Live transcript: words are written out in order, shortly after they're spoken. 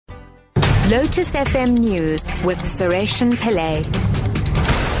Lotus FM News with SARESHEN Pillay.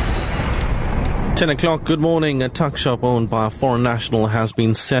 10 o'clock, good morning. A tuckshop owned by a foreign national has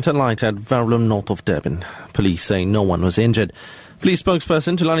been set alight at Verulam, north of Durban. Police say no one was injured. Police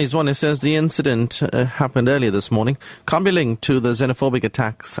spokesperson Tulani Zwane says the incident happened earlier this morning. Can't be linked to the xenophobic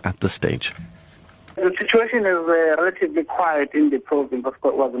attacks at this stage. The situation is relatively quiet in the province of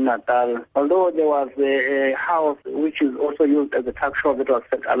KwaZulu-Natal. Although there was a house which is also used as a tuckshop that was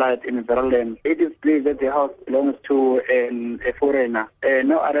set alight in Verulam, it is believed that the house belongs to a foreigner.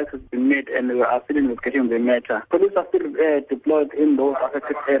 No arrest has been made and we are still investigating the matter. Police are still deployed in those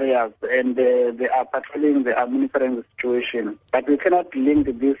affected areas and they are patrolling, they are monitoring the situation. But we cannot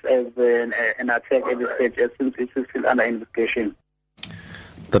link this as an attack at this stage since it is still under investigation.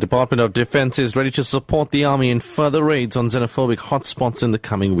 The Department of Defense is ready to support the army in further raids on xenophobic hotspots in the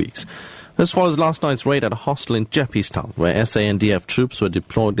coming weeks. This follows last night's raid at a hostel in Jeppestown, where SANDF troops were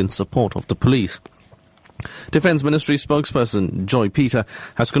deployed in support of the police. Defense Ministry spokesperson Joy Peter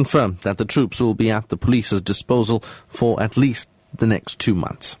has confirmed that the troops will be at the police's disposal for at least the next 2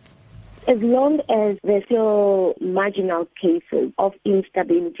 months. As long as there's still marginal cases of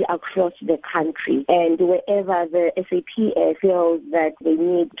instability across the country and wherever the SAPS feels that they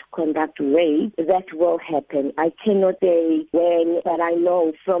need to conduct raids, that will happen. I cannot say when, but I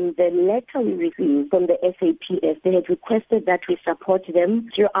know from the letter we received from the SAPS, they had requested that we support them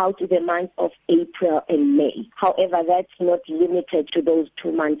throughout the months of April and May. However, that's not limited to those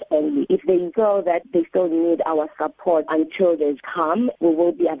 2 months only. If they feel that they still need our support until there's calm, we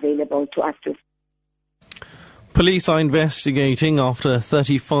will be available to us to. Police are investigating after a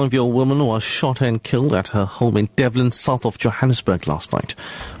 35-year-old woman was shot and killed at her home in Devlin, south of Johannesburg last night.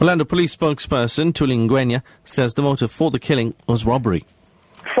 Orlando Police spokesperson Tulingwenya says the motive for the killing was robbery.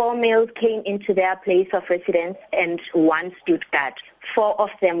 4 males came into their place of residence and one stood guard. 4 of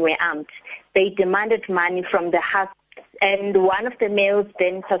them were armed. They demanded money from the house, and one of the males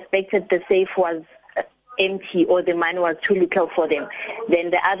then suspected the safe was empty or the money was too little for them.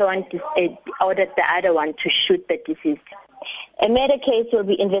 Then the other one ordered the other one to shoot the deceased. A murder case will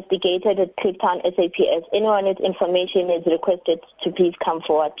be investigated at Cape Town SAPS. Anyone with information is requested to please come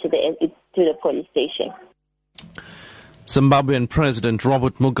forward to the police station. Zimbabwean President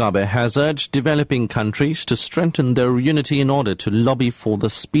Robert Mugabe has urged developing countries to strengthen their unity in order to lobby for the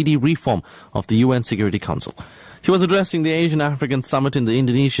speedy reform of the UN Security Council. He was addressing the Asian African Summit in the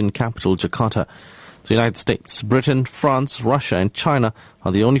Indonesian capital, Jakarta. The United States, Britain, France, Russia and China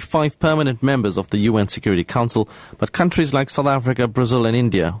are the only 5 permanent members of the UN Security Council, but countries like South Africa, Brazil and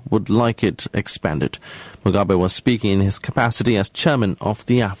India would like it expanded. Mugabe was speaking in his capacity as chairman of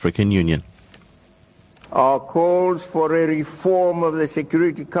the African Union. Our calls for a reform of the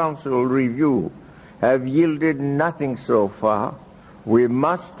Security Council review have yielded nothing so far. We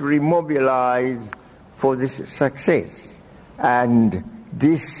must remobilize for this success, and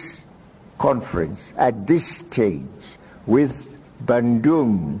this conference at this stage, with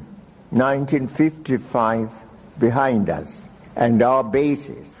Bandung 1955 behind us and our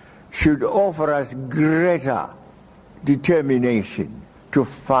basis, should offer us greater determination to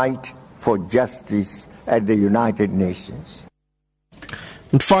fight for justice at the United Nations.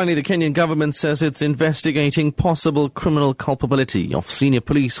 And finally, the Kenyan government says it's investigating possible criminal culpability of senior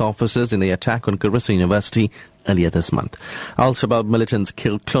police officers in the attack on Garissa University earlier this month. Al-Shabaab militants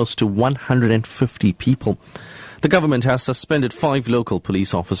killed close to 150 people. The government has suspended 5 local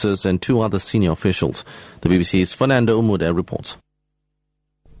police officers and 2 other senior officials. The BBC's Fernando Umude reports.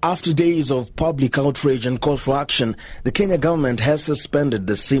 After days of public outrage and call for action, the Kenya government has suspended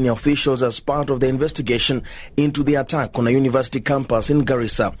the senior officials as part of the investigation into the attack on a university campus in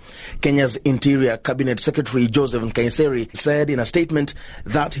Garissa. Kenya's Interior Cabinet Secretary Joseph Nkaiseri said in a statement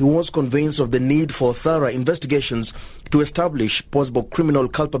that he was convinced of the need for thorough investigations to establish possible criminal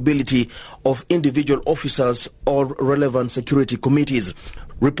culpability of individual officers or relevant security committees.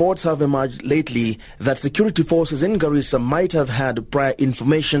 Reports have emerged lately that security forces in Garissa might have had prior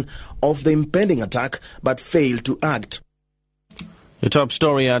information of the impending attack but failed to act. The top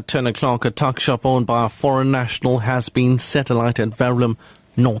story at 10 o'clock, a tuckshop owned by a foreign national has been set alight at Verulam,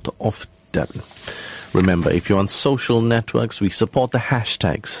 north of Durban. Remember, if you're on social networks, we support the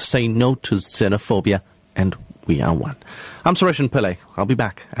hashtags Say No to Xenophobia and We Are One. I'm SARESHEN Pillay. I'll be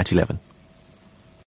back at 11.